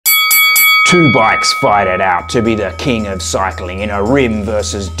Two bikes fight it out to be the king of cycling in a rim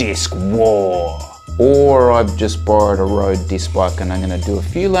versus disc war. Or I've just borrowed a road disc bike and I'm going to do a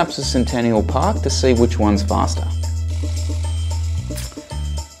few laps of Centennial Park to see which one's faster.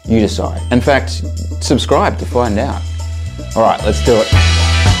 You decide. In fact, subscribe to find out. All right, let's do it.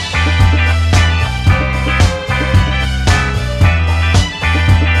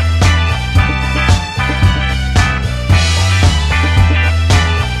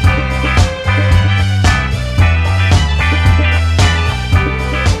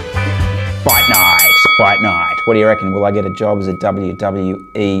 Fight night. What do you reckon? Will I get a job as a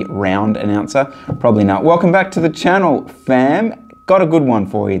WWE round announcer? Probably not. Welcome back to the channel, fam. Got a good one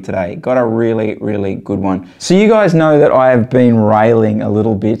for you today. Got a really, really good one. So you guys know that I have been railing a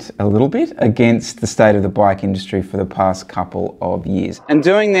little bit against the state of the bike industry for the past couple of years. And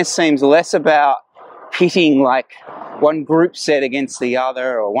doing this seems less about pitting like one group set against the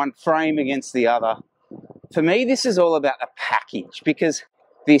other or one frame against the other. For me, this is all about the package, because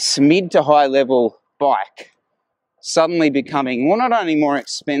this mid to high level bike suddenly becoming, well, not only more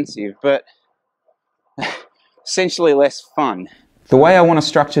expensive, but essentially less fun. The way I want to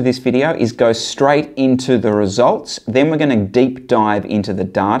structure this video is go straight into the results, then we're going to deep dive into the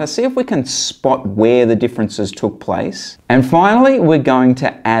data, see if we can spot where the differences took place, and finally we're going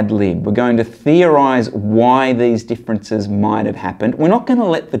to ad-lib. We're going to theorize why these differences might have happened. We're not going to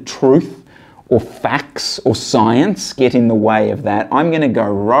let the truth or facts or science get in the way of that. I'm going to go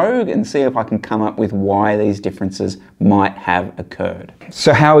rogue and see if I can come up with why these differences might have occurred.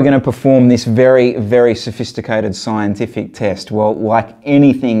 So how are we going to perform this very, very sophisticated scientific test? Well, like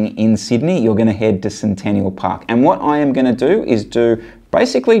anything in Sydney, you're going to head to Centennial Park. And what I am going to do is do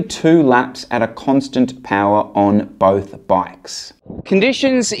basically 2 laps at a constant power on both bikes.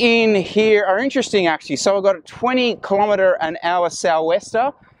 Conditions in here are interesting actually. So I've got a 20 km/h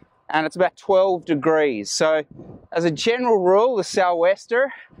sou'wester, and it's about 12 degrees. So as a general rule, the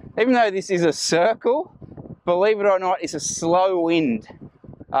sou'wester, even though this is a circle, believe it or not, is a slow wind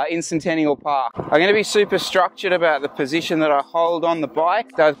in Centennial Park. I'm going to be super structured about the position that I hold on the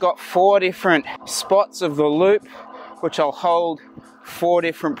bike. I've got 4 different spots of the loop, which I'll hold 4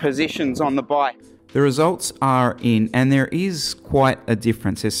 different positions on the bike. The results are in, and there is quite a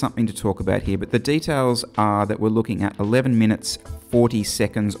difference. There's something to talk about here, but the details are that we're looking at 11 minutes 40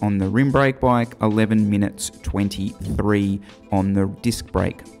 seconds on the rim brake bike, 11 minutes 23 on the disc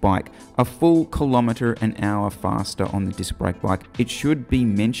brake bike. A full km/h faster on the disc brake bike. It should be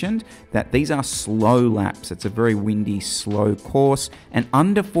mentioned that these are slow laps. It's a very windy, slow course, and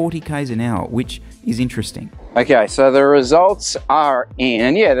under 40 km/h, which is interesting. Okay, so the results are in,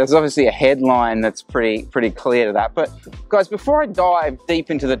 and yeah, there's obviously a headline that's pretty clear to that. But guys, before I dive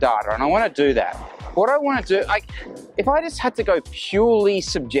deep into the data, and I want to do that, what I want to do, if I just had to go purely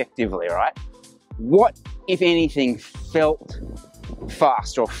subjectively, right? What, if anything, felt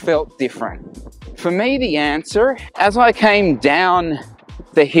fast or felt different? For me, the answer, as I came down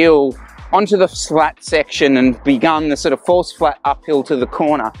the hill onto the flat section and begun the sort of false flat uphill to the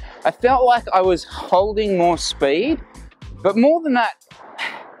corner, I felt like I was holding more speed. But more than that,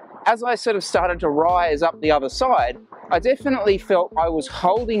 as I sort of started to rise up the other side, I definitely felt I was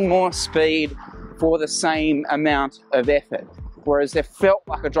holding more speed for the same amount of effort, whereas there felt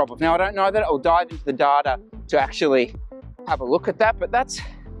like a drop-off. Now, I don't know that. I'll dive into the data to actually have a look at that, but that's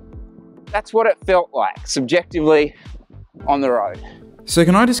what it felt like subjectively on the road. So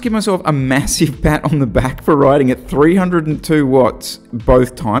can I just give myself a massive pat on the back for riding at 302 watts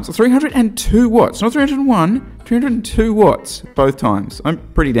both times? 302 watts, not 301, 302 watts both times. I'm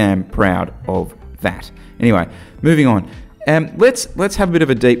pretty damn proud of that. Anyway, moving on. Let's have a bit of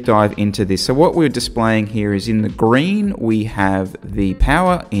a deep dive into this. So what we're displaying here is in the green, we have the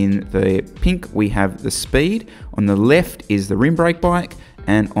power. In the pink, we have the speed. On the left is the rim brake bike,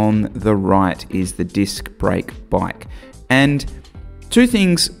 and on the right is the disc brake bike. And 2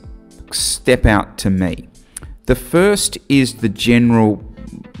 things step out to me. The first is the general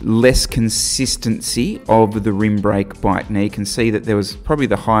less consistency of the rim brake bike. Now you can see that there was probably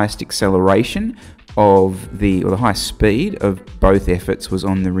the highest acceleration of the highest speed of both efforts was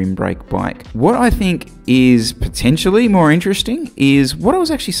on the rim brake bike. What I think is potentially more interesting is what I was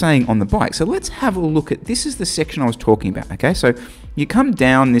actually saying on the bike. So let's have a look at, this is the section I was talking about, okay? So you come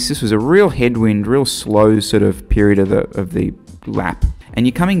down this was a real headwind, real slow sort of period of the lap, and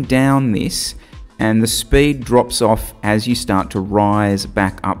you're coming down this, and the speed drops off as you start to rise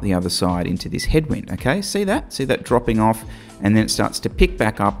back up the other side into this headwind, okay? See that? See that dropping off, and then it starts to pick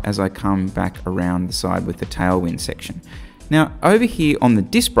back up as I come back around the side with the tailwind section. Now, over here on the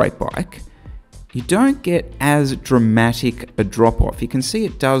disc brake bike, you don't get as dramatic a drop-off. You can see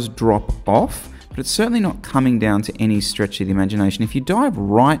it does drop off, but it's certainly not coming down to any stretch of the imagination. If you dive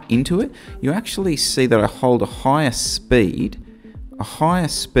right into it, you actually see that I hold a higher speed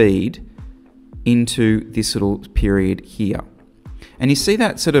into this little period here. And you see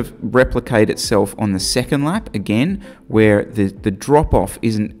that sort of replicate itself on the second lap again, where the drop-off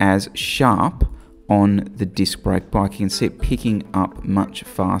isn't as sharp on the disc brake bike. You can see it picking up much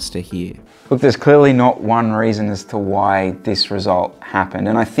faster here. Look, there's clearly not one reason as to why this result happened.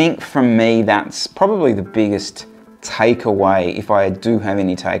 And I think for me, that's probably the biggest takeaway, if I do have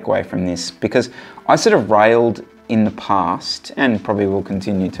any takeaway from this, because I sort of railed in the past, and probably will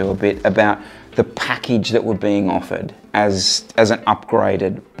continue to a bit, about the package that were being offered as an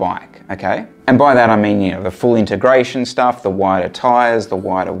upgraded bike, okay? And by that I mean, you know, the full integration stuff, the wider tyres, the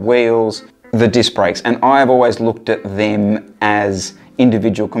wider wheels, the disc brakes, and I've always looked at them as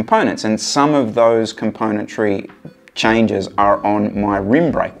individual components, and some of those componentry changes are on my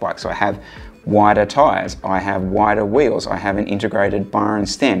rim brake bike. So I have wider tyres, I have wider wheels, I have an integrated bar and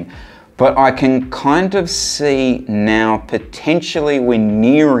stem. But I can kind of see now potentially we're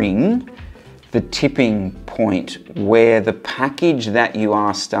nearing the tipping point where the package that you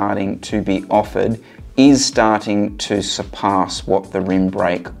are starting to be offered is starting to surpass what the rim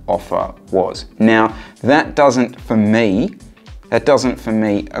brake offer was. Now, that doesn't for me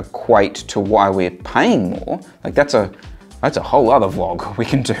equate to why we're paying more. Like that's a whole other vlog we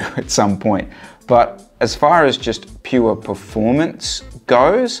can do at some point. But as far as just pure performance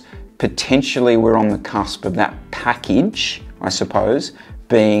goes, potentially we're on the cusp of that package, I suppose,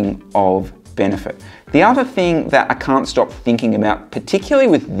 being of benefit. The other thing that I can't stop thinking about, particularly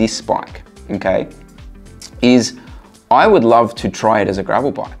with this bike, okay, is I would love to try it as a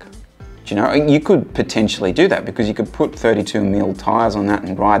gravel bike. Do you know, you could potentially do that because you could put 32mm tyres on that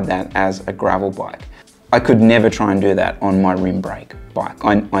and ride that as a gravel bike. I could never try and do that on my rim brake bike.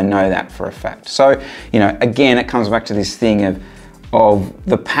 I know that for a fact. So, you know, again, it comes back to this thing of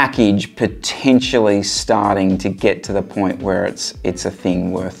the package potentially starting to get to the point where it's a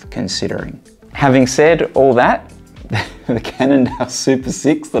thing worth considering. Having said all that, the Cannondale Super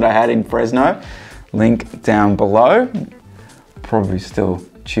 6 that I had in Fresno, link down below, probably still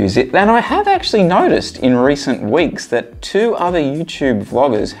choose it. And I have actually noticed in recent weeks that 2 other YouTube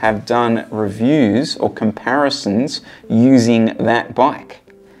vloggers have done reviews or comparisons using that bike.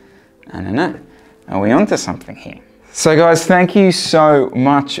 I don't know, are we onto something here? So guys, thank you so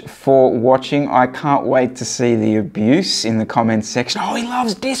much for watching. I can't wait to see the abuse in the comments section. Oh, he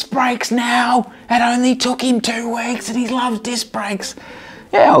loves disc brakes now. It only took him 2 weeks and he loves disc brakes.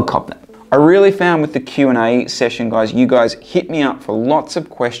 Yeah, I'll cop that. I really found with the Q&A session, guys, you guys hit me up for lots of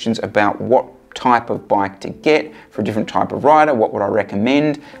questions about what type of bike to get for a different type of rider, what would I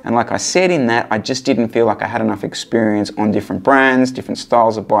recommend, and like I said in that, I just didn't feel like I had enough experience on different brands, different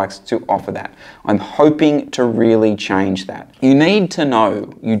styles of bikes to offer that. I'm hoping to really change that. You do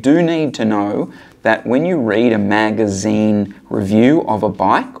need to know that when you read a magazine review of a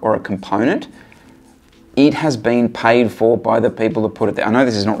bike or a component, it has been paid for by the people that put it there. I know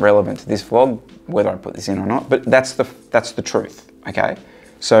this is not relevant to this vlog, whether I put this in or not, but that's the truth, okay?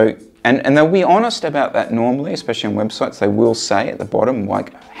 So, and they'll be honest about that normally, especially on websites. They will say at the bottom,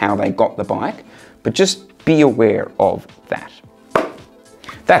 like, how they got the bike, but just be aware of that.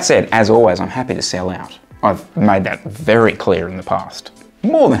 That said, as always, I'm happy to sell out. I've made that very clear in the past.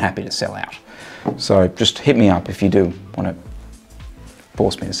 More than happy to sell out. So just hit me up if you do want to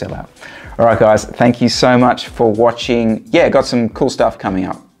force me to sell out. All right, guys, thank you so much for watching. Yeah, got some cool stuff coming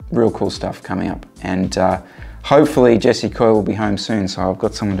up, real cool stuff coming up. And hopefully Jesse Coy will be home soon, so I've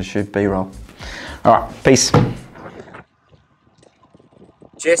got someone to shoot B-roll. All right, peace.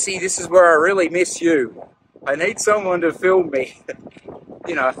 Jesse, this is where I really miss you. I need someone to film me.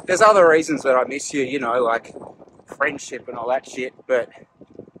 You know, there's other reasons that I miss you, you know, like friendship and all that shit, but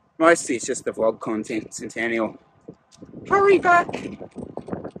mostly it's just the vlog content, Centennial. Hurry back!